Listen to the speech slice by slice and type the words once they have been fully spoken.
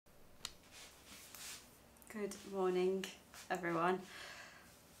Good morning, everyone.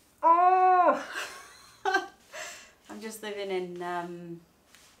 Oh, I'm just living in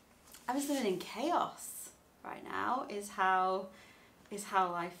chaos right now. Is how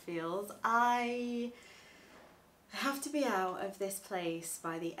life feels. I have to be out of this place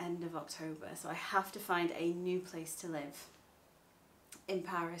by the end of October, so I have to find a new place to live in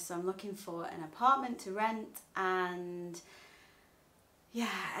Paris. So I'm looking for an apartment to rent, and yeah,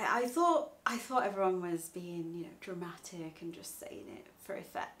 I thought everyone was being, dramatic and just saying it for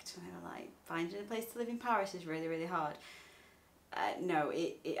effect. And they were like, finding a place to live in Paris is really, really hard. No,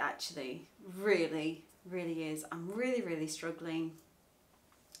 it actually really, really is. I'm really, really struggling.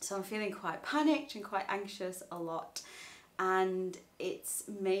 So I'm feeling quite panicked and quite anxious a lot. And it's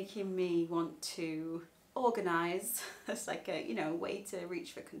making me want to organise. It's like a, way to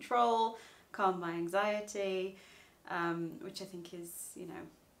reach for control, calm my anxiety. Which I think is,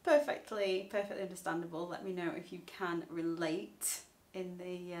 perfectly understandable. Let me know if you can relate in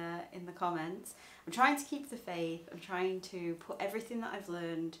the comments. I'm trying to keep the faith. I'm trying to put everything that I've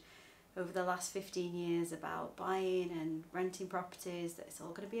learned over the last 15 years about buying and renting properties, that it's all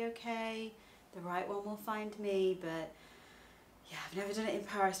going to be okay. The right one will find me. But yeah, I've never done it in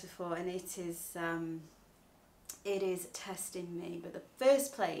Paris before, and it is testing me. But the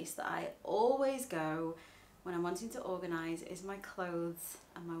first place that I always go when I'm wanting to organise is my clothes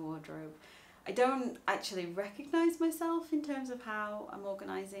and my wardrobe. I don't actually recognise myself in terms of how I'm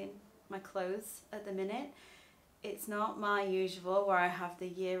organising my clothes at the minute. It's not my usual where I have the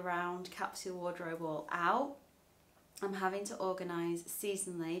year-round capsule wardrobe all out. I'm having to organise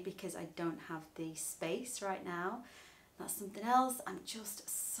seasonally because I don't have the space right now. That's something else I'm just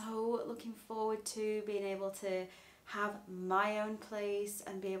so looking forward to, being able to have my own place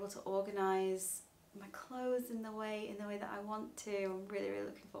and be able to organise my clothes in the way that I want to. I'm really, really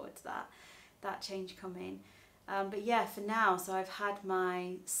looking forward to that change coming. But yeah, for now, so I've had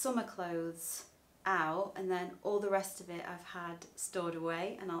my summer clothes out, and then all the rest of it I've had stored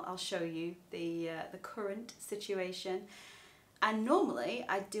away, and I'll show you the current situation. And normally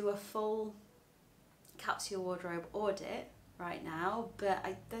I do a full capsule wardrobe audit right now, but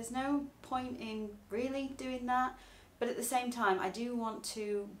there's no point in really doing that. But at the same time, I do want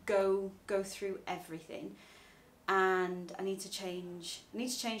to go through everything, and I need to change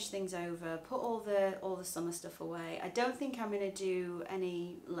things over, put all the summer stuff away. I don't think I'm going to do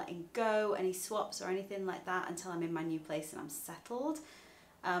any letting go, any swaps or anything like that until I'm in my new place and I'm settled.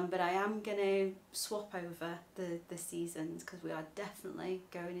 But I am going to swap over the seasons, because we are definitely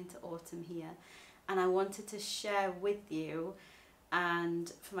going into autumn here. And I wanted to share with you,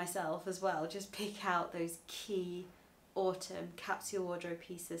 and for myself as well, just pick out those key autumn capsule wardrobe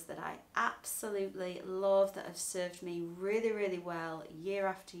pieces that I absolutely love, that have served me really, really well year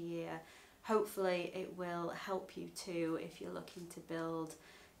after year. Hopefully it will help you too if you're looking to build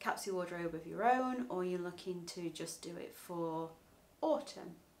capsule wardrobe of your own, or you're looking to just do it for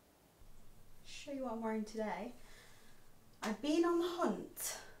autumn. Show you what I'm wearing today. I've been on the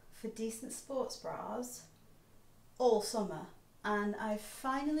hunt for decent sports bras all summer, and I've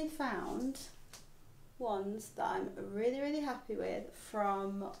finally found ones that I'm really, really happy with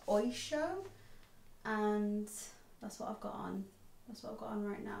from Oysho, and that's what I've got on. That's what I've got on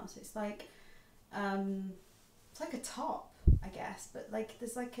right now. So it's like a top, I guess, but like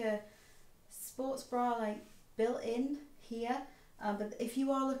there's like a sports bra like built in here. But if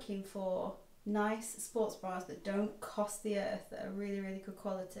you are looking for nice sports bras that don't cost the earth, that are really, really good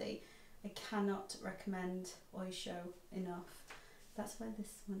quality, I cannot recommend Oysho enough. That's where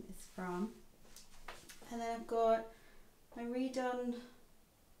this one is from. And then I've got my redone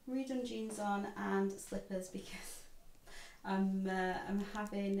jeans on and slippers, because I'm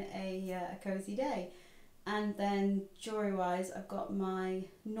having a cozy day. And then jewellery wise, I've got my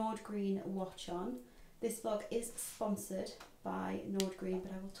Nordgreen watch on. This vlog is sponsored by Nordgreen,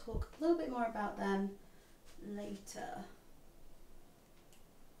 but I will talk a little bit more about them later.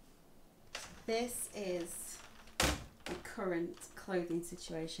 This is the current clothing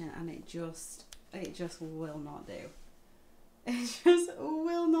situation, and it just will not do. It just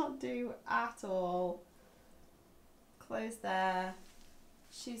will not do at all. Clothes there,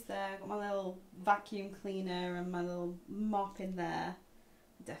 shoes there, got my little vacuum cleaner and my little mop in there.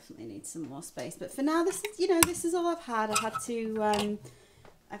 Definitely need some more space, but for now this is all I've had. I've had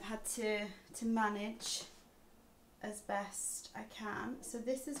to manage as best I can. So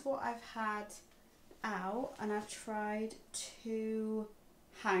this is what I've had out, and I've tried to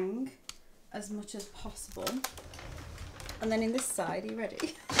hang as much as possible. And then in this side, are you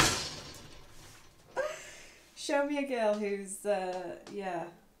ready? Show me a girl who's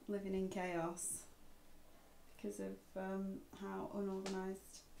living in chaos. because of how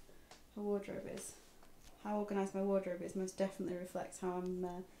unorganised her wardrobe is. How organised my wardrobe is most definitely reflects how I'm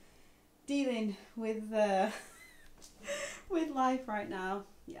dealing with with life right now.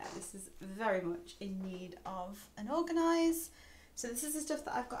 Yeah, this is very much in need of an organise. So this is the stuff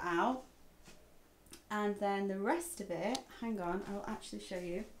that I've got out, and then the rest of it, hang on, I will actually show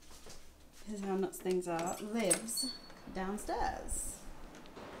you. This is how nuts things are. Lives downstairs.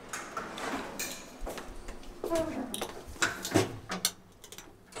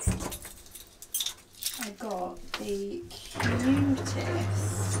 I got the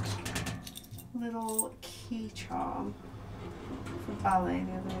cutest little key charm for ballet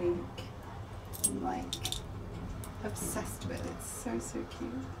the other week. I'm like obsessed with it. It's so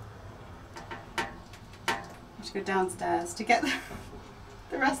cute. I have to go downstairs to get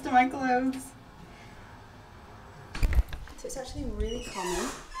the rest of my clothes. So it's actually really common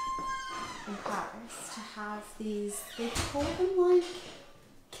in Paris to have these, they call them like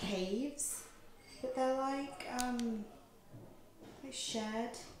caves, but they're like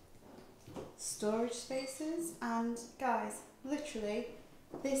shared storage spaces. And guys, literally,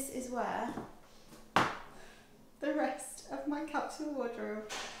 this is where the rest of my capsule wardrobe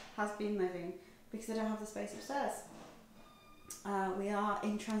has been living, because I don't have the space upstairs. We are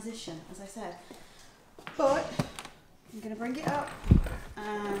in transition, as I said, but I'm going to bring it up and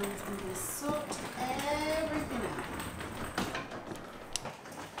I'm going to sort everything out.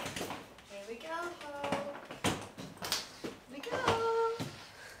 Here we go. Here we go.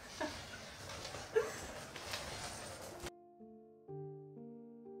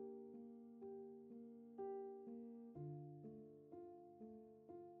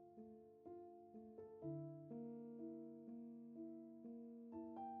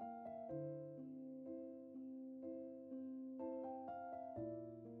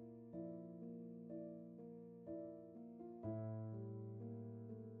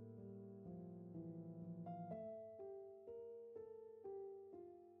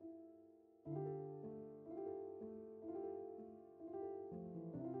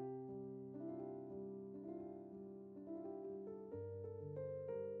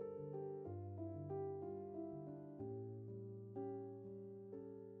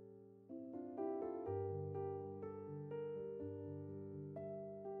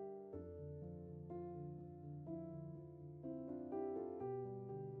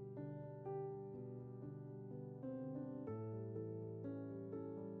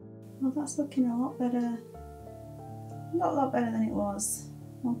 Well, that's looking a lot better. A lot better than it was.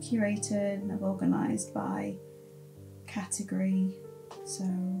 More curated and organised by category. So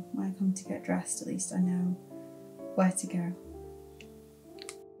when I come to get dressed, at least I know where to go.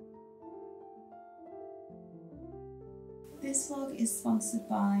 This vlog is sponsored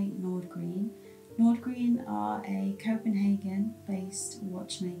by Nordgreen. Nordgreen are a Copenhagen-based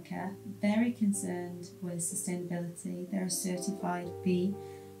watchmaker, very concerned with sustainability. They're a certified B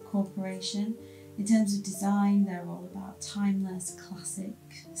corporation. In terms of design, they're all about timeless, classic,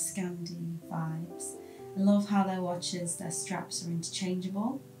 Scandi vibes. I love how their watches, their straps are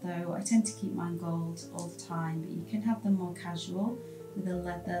interchangeable, though I tend to keep mine gold all the time, but you can have them more casual with a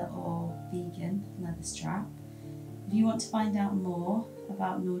leather or vegan leather strap. If you want to find out more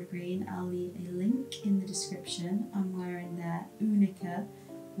about Nordgreen, I'll leave a link in the description. I'm wearing their Unica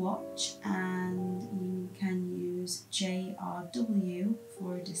watch and you can use JRW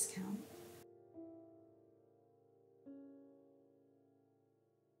for a discount.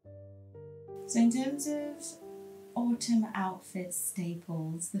 So in terms of autumn outfit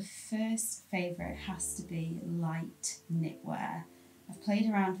staples, the first favourite has to be light knitwear. I've played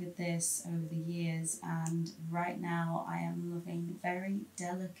around with this over the years and right now I am loving very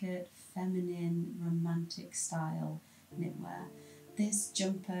delicate, feminine, romantic style knitwear. This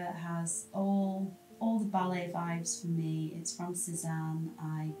jumper has all the ballet vibes for me. It's from Cézanne.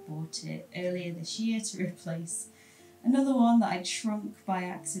 I bought it earlier this year to replace another one that I shrunk by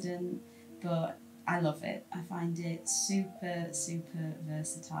accident, but I love it. I find it super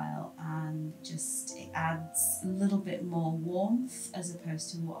versatile and just it adds a little bit more warmth as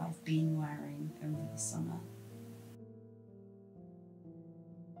opposed to what I've been wearing over the summer.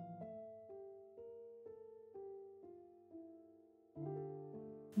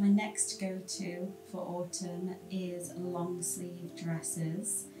 My next go-to for autumn is long sleeve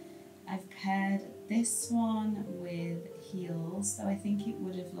dresses. I've paired this one with heels, though I think it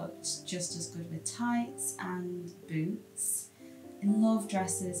would have looked just as good with tights and boots. I love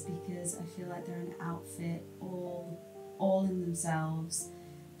dresses because I feel like they're an outfit all in themselves.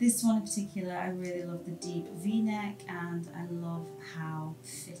 This one in particular, I really love the deep V-neck and I love how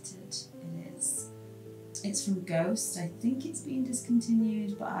fitted it is. It's from Ghost. I think it's been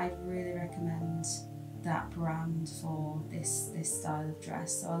discontinued, but I'd really recommend that brand for this style of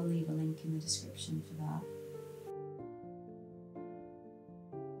dress, so I'll leave a link in the description for that.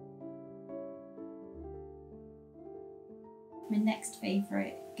 My next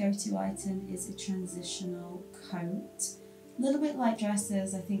favourite go-to item is a transitional coat. A little bit like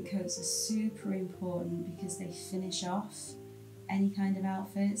dresses, I think coats are super important because they finish off any kind of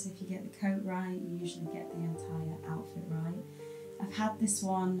outfit. So if you get the coat right, you usually get the entire outfit right. I've had this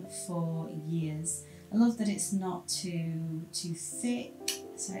one for years. I love that it's not too thick,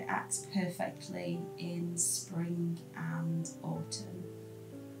 so it acts perfectly in spring and autumn.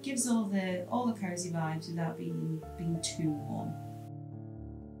 Gives all the cozy vibes without being too warm.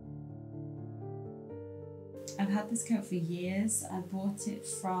 I've had this coat for years. I bought it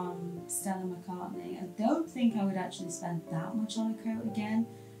from Stella McCartney. I don't think I would actually spend that much on a coat again,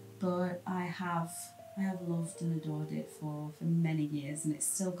 but I have loved and adored it for many years, and it's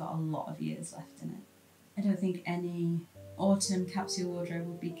still got a lot of years left in it. I don't think any autumn capsule wardrobe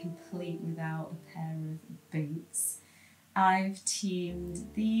would be complete without a pair of boots. I've teamed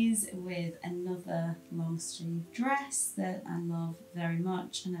these with another long sleeve dress that I love very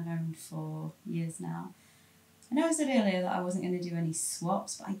much and I've owned for years now. I know I said earlier that I wasn't going to do any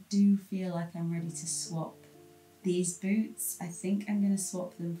swaps, but I do feel like I'm ready to swap these boots. I think I'm going to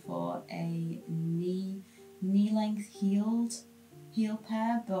swap them for a knee-length heel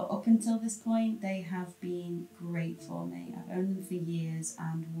pair, but up until this point they have been great for me. I've owned them for years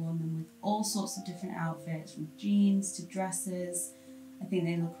and worn them with all sorts of different outfits, from jeans to dresses. I think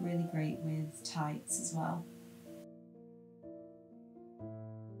they look really great with tights as well.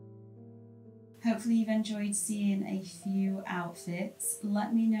 Hopefully you've enjoyed seeing a few outfits.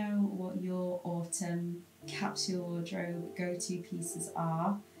 Let me know what your autumn capsule wardrobe go-to pieces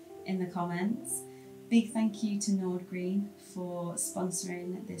are in the comments. Big thank you to Nordgreen for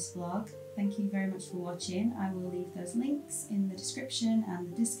sponsoring this vlog. Thank you very much for watching. I will leave those links in the description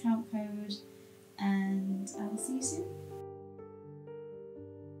and the discount code, and I will see you soon.